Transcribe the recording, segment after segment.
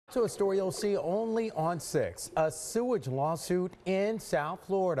To a story you'll see only on 6, a sewage lawsuit in South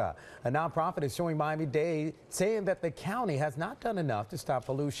Florida. A nonprofit is suing Miami-Dade, saying that the county has not done enough to stop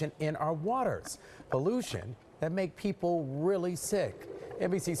pollution in our waters. Pollution that make people really sick.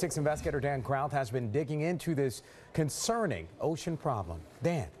 NBC6 investigator Dan Kraut has been digging into this concerning ocean problem.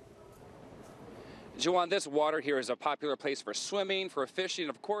 Dan. Joanne, this water here is a popular place for swimming, for fishing, and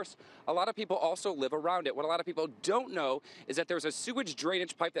of course, a lot of people also live around it. What a lot of people don't know is that there's a sewage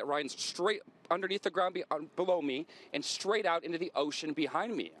drainage pipe that runs straight underneath the ground below me and straight out into the ocean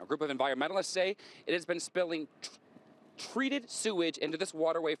behind me. A group of environmentalists say it has been spilling treated sewage into this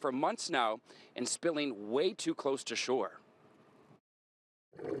waterway for months now and spilling way too close to shore.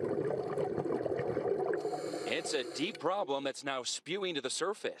 It's a deep problem that's now spewing to the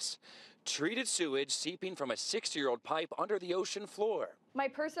surface. Treated sewage seeping from a 60-year-old pipe under the ocean floor. My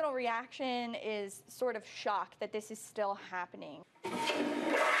personal reaction is sort of shock that this is still happening.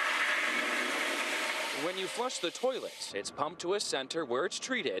 When you flush the toilet, it's pumped to a center where it's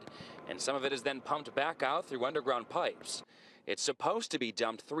treated, and some of it is then pumped back out through underground pipes. It's supposed to be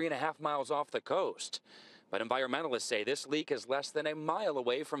dumped 3.5 miles off the coast. But environmentalists say this leak is less than a mile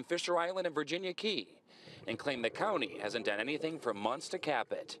away from Fisher Island and Virginia Key, and claim the county hasn't done anything for months to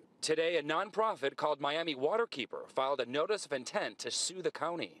cap it. Today, a nonprofit called Miami Waterkeeper filed a notice of intent to sue the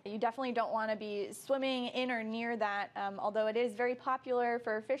county. You definitely don't want to be swimming in or near that, although it is very popular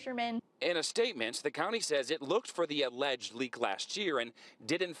for fishermen. In a statement, the county says it looked for the alleged leak last year and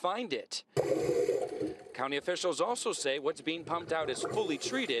didn't find it. County officials also say what's being pumped out is fully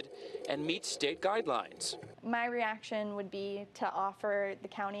treated and meets state guidelines. My reaction would be to offer the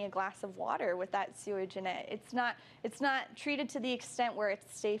county a glass of water with that sewage in it. It's not treated to the extent where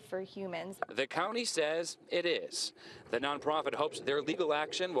it's safe for humans. The county says it is. The nonprofit hopes their legal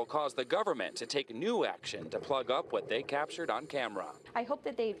action will cause the government to take new action to plug up what they captured on camera. I hope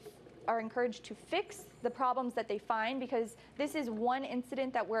that they are encouraged to fix the problems that they find, because this is one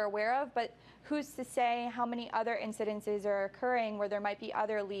incident that we're aware of, but who's to say how many other incidences are occurring where there might be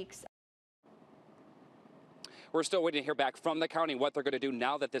other leaks. We're still waiting to hear back from the county what they're going to do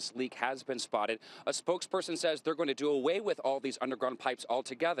now that this leak has been spotted. A spokesperson says they're going to do away with all these underground pipes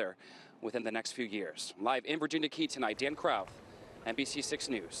altogether within the next few years. Live in Virginia Key tonight, Dan Kraut, NBC6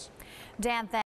 News. Dan,